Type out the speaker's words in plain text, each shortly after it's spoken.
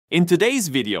In today's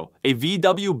video, a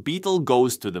VW Beetle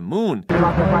goes to the moon.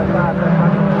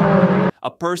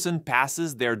 A person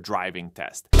passes their driving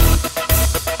test.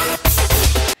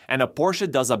 And a Porsche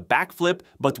does a backflip,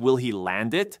 but will he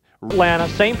land it? Atlanta,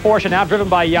 same Porsche now driven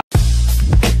by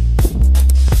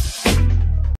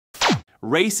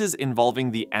Races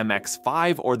involving the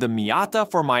MX-5 or the Miata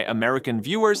for my American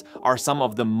viewers are some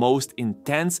of the most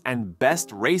intense and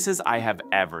best races I have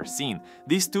ever seen.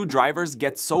 These two drivers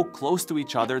get so close to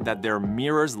each other that their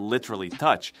mirrors literally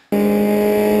touch.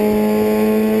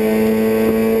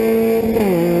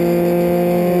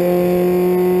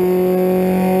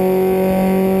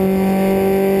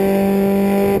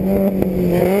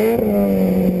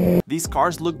 These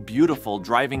cars look beautiful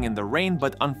driving in the rain,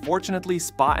 but unfortunately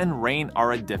spa and rain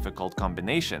are a difficult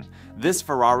combination. This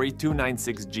Ferrari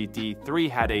 296 GT3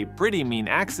 had a pretty mean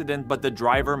accident, but the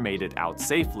driver made it out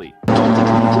safely.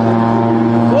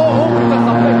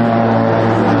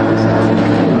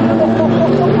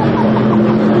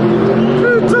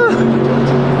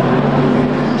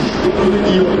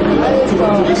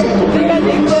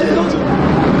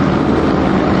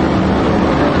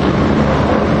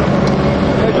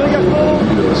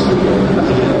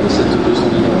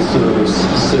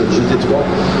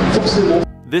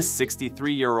 This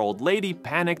 63-year-old lady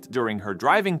panicked during her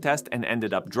driving test and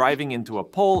ended up driving into a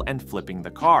pole and flipping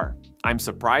the car. I'm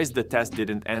surprised the test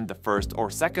didn't end the first or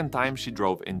second time she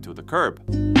drove into the curb.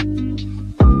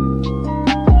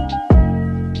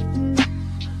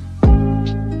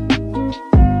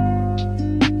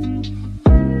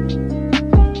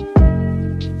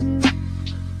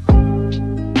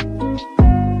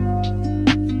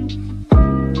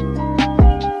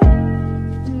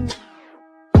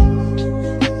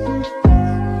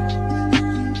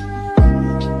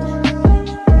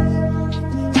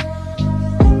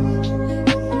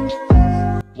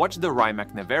 Watch the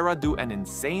Rimac Nevera do an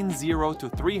insane 0 to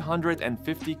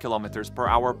 350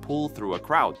 km/h pull through a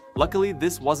crowd. Luckily,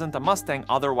 this wasn't a Mustang,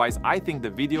 otherwise I think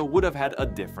the video would have had a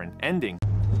different ending.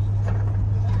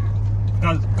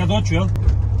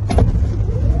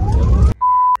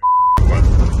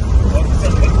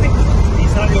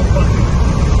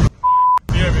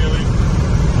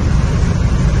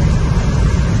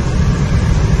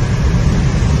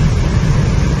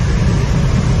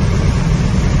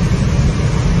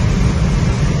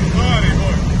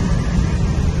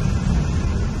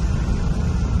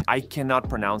 I cannot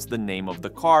pronounce the name of the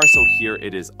car, so here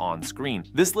it is on screen.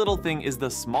 This little thing is the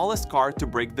smallest car to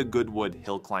break the Goodwood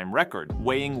hill climb record,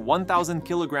 weighing 1,000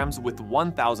 kilograms with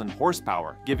 1,000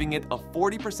 horsepower, giving it a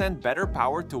 40% better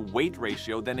power to weight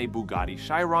ratio than a Bugatti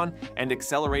Chiron and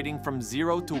accelerating from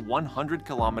 0 to 100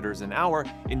 kilometers an hour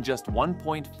in just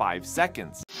 1.5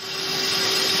 seconds.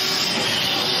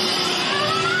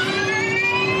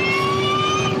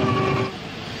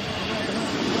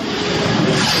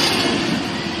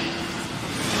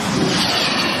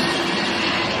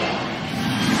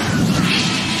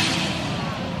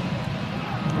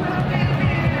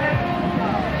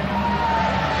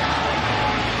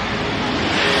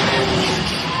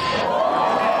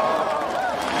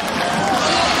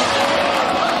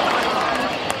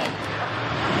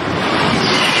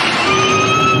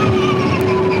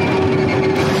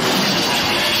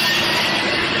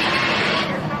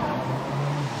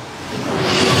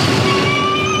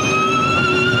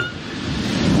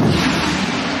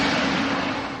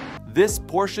 This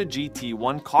Porsche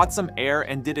GT1 caught some air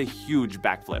and did a huge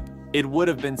backflip. It would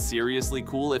have been seriously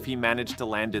cool if he managed to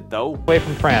land it though. away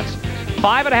from France.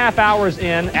 5.5 hours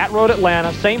in at Road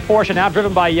Atlanta, same Porsche now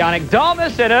driven by Yannick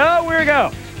Dalmas, and oh, here we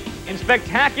go. In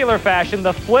spectacular fashion,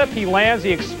 the flip, he lands,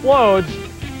 he explodes.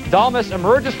 Dalmas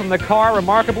emerges from the car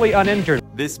remarkably uninjured.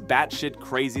 This batshit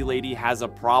crazy lady has a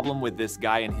problem with this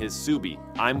guy and his Subi.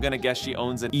 I'm gonna guess she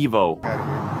owns an Evo.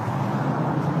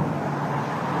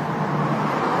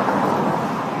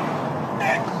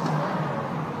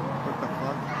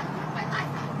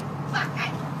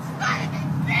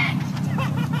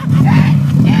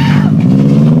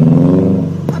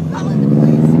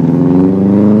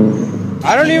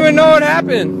 I don't even know what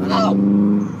happened. Oh,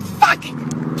 fuck!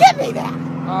 Give me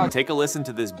that! Take a listen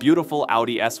to this beautiful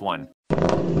Audi S1.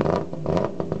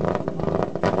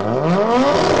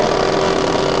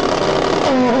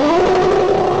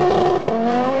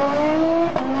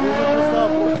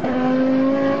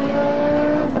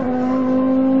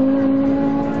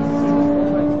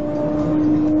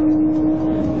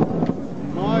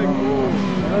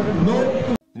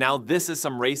 Now this is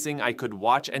some racing I could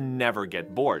watch and never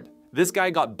get bored. This guy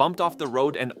got bumped off the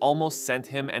road and almost sent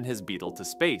him and his Beetle to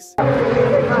space.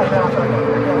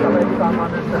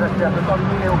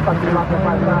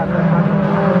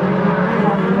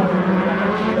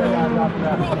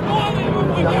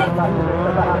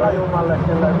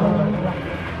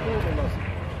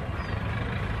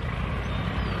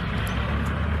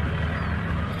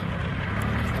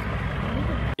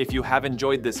 If you have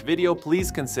enjoyed this video, please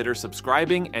consider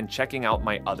subscribing and checking out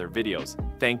my other videos.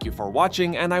 Thank you for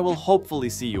watching, and I will hopefully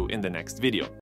see you in the next video.